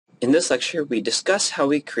In this lecture, we discuss how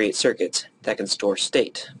we create circuits that can store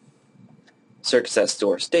state. Circuits that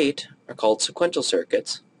store state are called sequential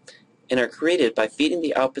circuits and are created by feeding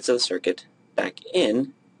the outputs of the circuit back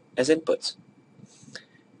in as inputs.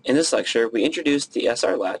 In this lecture, we introduce the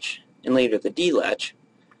SR latch and later the D latch,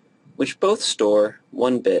 which both store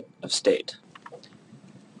 1 bit of state.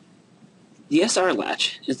 The SR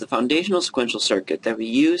latch is the foundational sequential circuit that we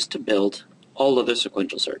use to build all other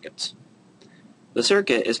sequential circuits. The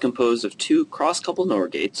circuit is composed of 2 cross-coupled NOR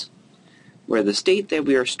gates, where the state that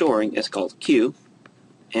we are storing is called Q,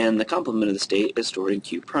 and the complement of the state is stored in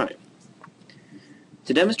Q prime.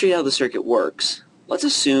 To demonstrate how the circuit works, let's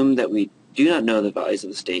assume that we do not know the values of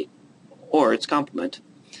the state, or its complement,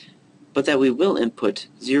 but that we will input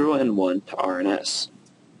 0 and 1 to R and S.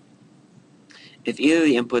 If either of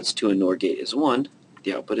the inputs to a NOR gate is 1,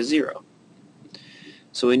 the output is 0.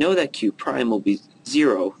 So we know that Q prime will be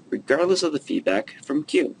 0 regardless of the feedback from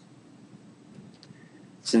Q.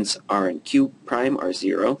 Since R and Q prime are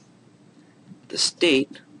 0, the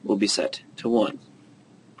state will be set to 1.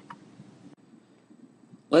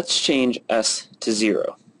 Let's change S to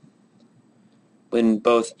 0. When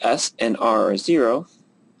both S and R are 0,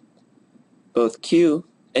 both Q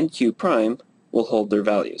and Q prime will hold their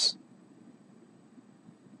values.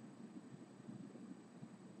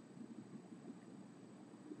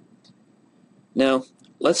 Now,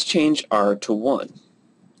 let's change R to 1.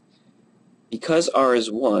 Because R is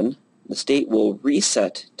 1, the state will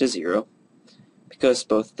reset to 0. Because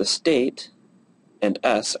both the state and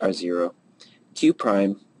S are 0, Q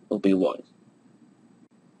prime will be 1.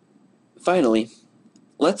 Finally,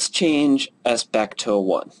 let's change S back to a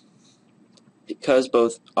 1. Because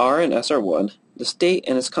both R and S are 1, the state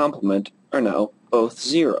and its complement are now both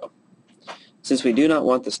 0. Since we do not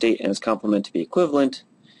want the state and its complement to be equivalent,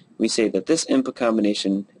 we say that this input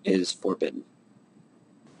combination is forbidden.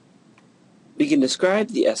 We can describe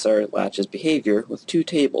the SR latch's behavior with 2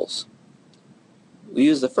 tables. We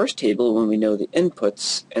use the first table when we know the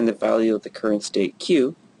inputs and the value of the current state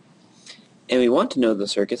Q, and we want to know the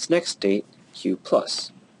circuit's next state, Q+.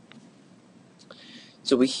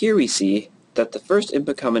 So here we see that the first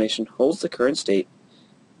input combination holds the current state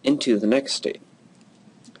into the next state.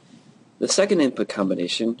 The second input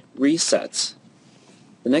combination resets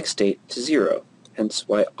the next state to 0, hence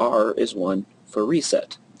why R is 1 for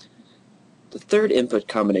reset. The third input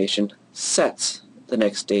combination sets the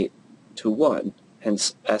next state to 1,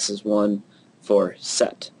 hence S is 1 for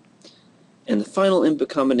set. And the final input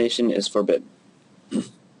combination is forbidden.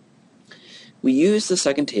 We use the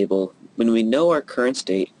second table when we know our current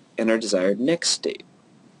state and our desired next state.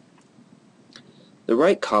 The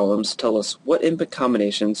right columns tell us what input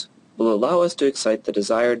combinations will allow us to excite the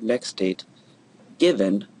desired next state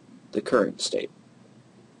given the current state.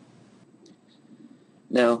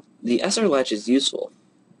 Now, the SR latch is useful,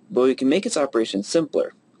 but we can make its operation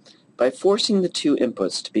simpler by forcing the 2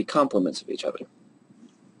 inputs to be complements of each other.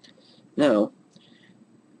 Now,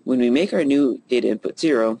 when we make our new data input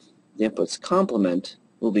 0, the input's complement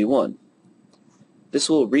will be 1.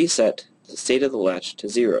 This will reset the state of the latch to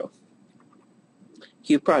 0.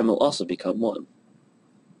 Q prime will also become 1.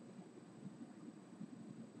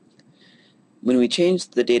 When we change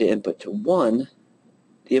the data input to 1,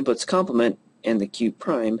 the input's complement and the Q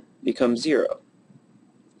prime become 0.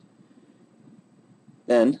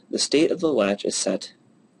 Then, the state of the latch is set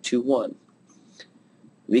to 1.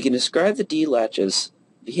 We can describe the D latch's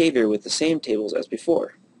behavior with the same tables as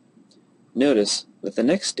before. Notice that the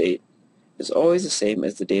next state is always the same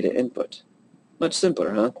as the data input. Much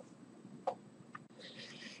simpler, huh?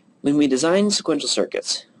 When we design sequential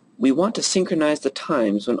circuits, we want to synchronize the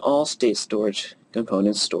times when all state storage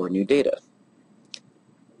components store new data.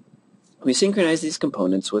 We synchronize these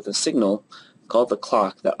components with a signal called the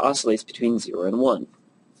clock that oscillates between 0 and 1.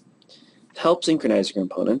 To help synchronize the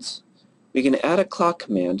components, we can add a clock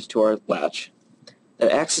command to our latch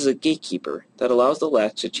that acts as a gatekeeper that allows the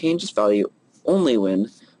latch to change its value only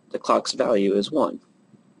when the clock's value is 1.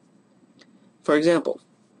 For example,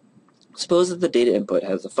 suppose that the data input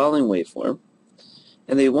has the following waveform,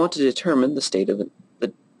 and they want to determine the state of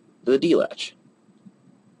the D latch.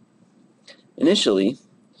 Initially,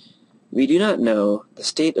 we do not know the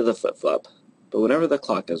state of the flip-flop, but whenever the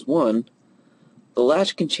clock is 1, the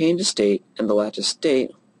latch can change the state, and the latch's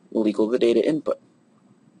state will equal the data input.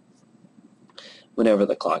 Whenever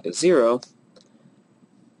the clock is 0,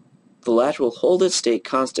 the latch will hold its state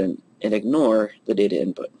constant and ignore the data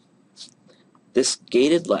input. This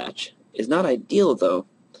gated latch is not ideal, though,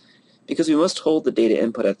 because we must hold the data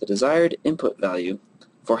input at the desired input value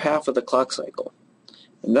for half of the clock cycle,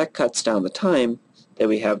 and that cuts down the time that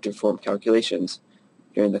we have to perform calculations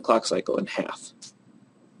during the clock cycle in half.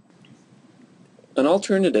 An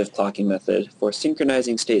alternative clocking method for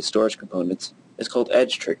synchronizing state storage components is called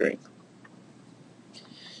edge triggering.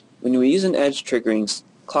 When we use an edge triggering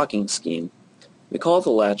clocking scheme, we call the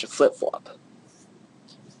latch a flip-flop.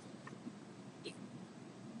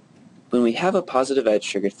 When we have a positive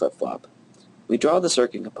edge-triggered flip-flop, we draw the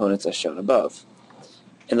circuit components as shown above,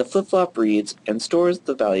 and the flip-flop reads and stores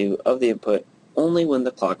the value of the input only when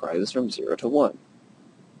the clock rises from 0 to 1.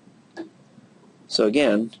 So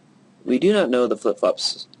again, we do not know the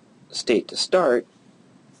flip-flop's state to start,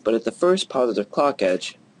 but at the first positive clock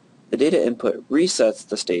edge, the data input resets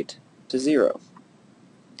the state to 0.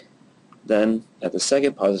 Then, at the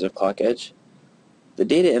second positive clock edge, the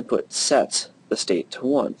data input sets the state to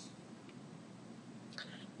 1.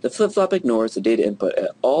 The flip-flop ignores the data input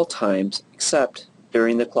at all times except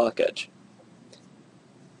during the clock edge.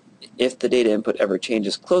 If the data input ever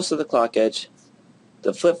changes close to the clock edge,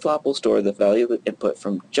 the flip-flop will store the value of the input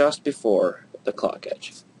from just before the clock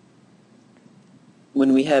edge.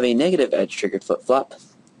 When we have a negative edge-triggered flip-flop,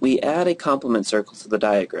 we add a complement circle to the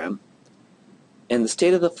diagram, and the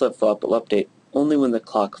state of the flip-flop will update only when the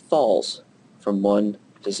clock falls from 1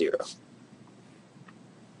 to 0.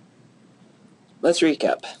 Let's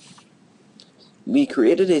recap. We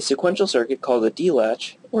created a sequential circuit called a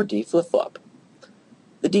D-latch or D flip-flop.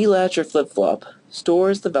 The D-latch or flip-flop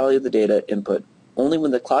stores the value of the data input only when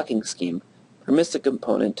the clocking scheme permits the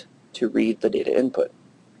component to read the data input.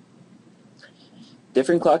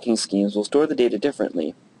 Different clocking schemes will store the data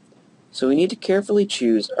differently, so we need to carefully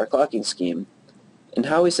choose our clocking scheme and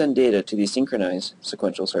how we send data to these synchronized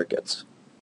sequential circuits.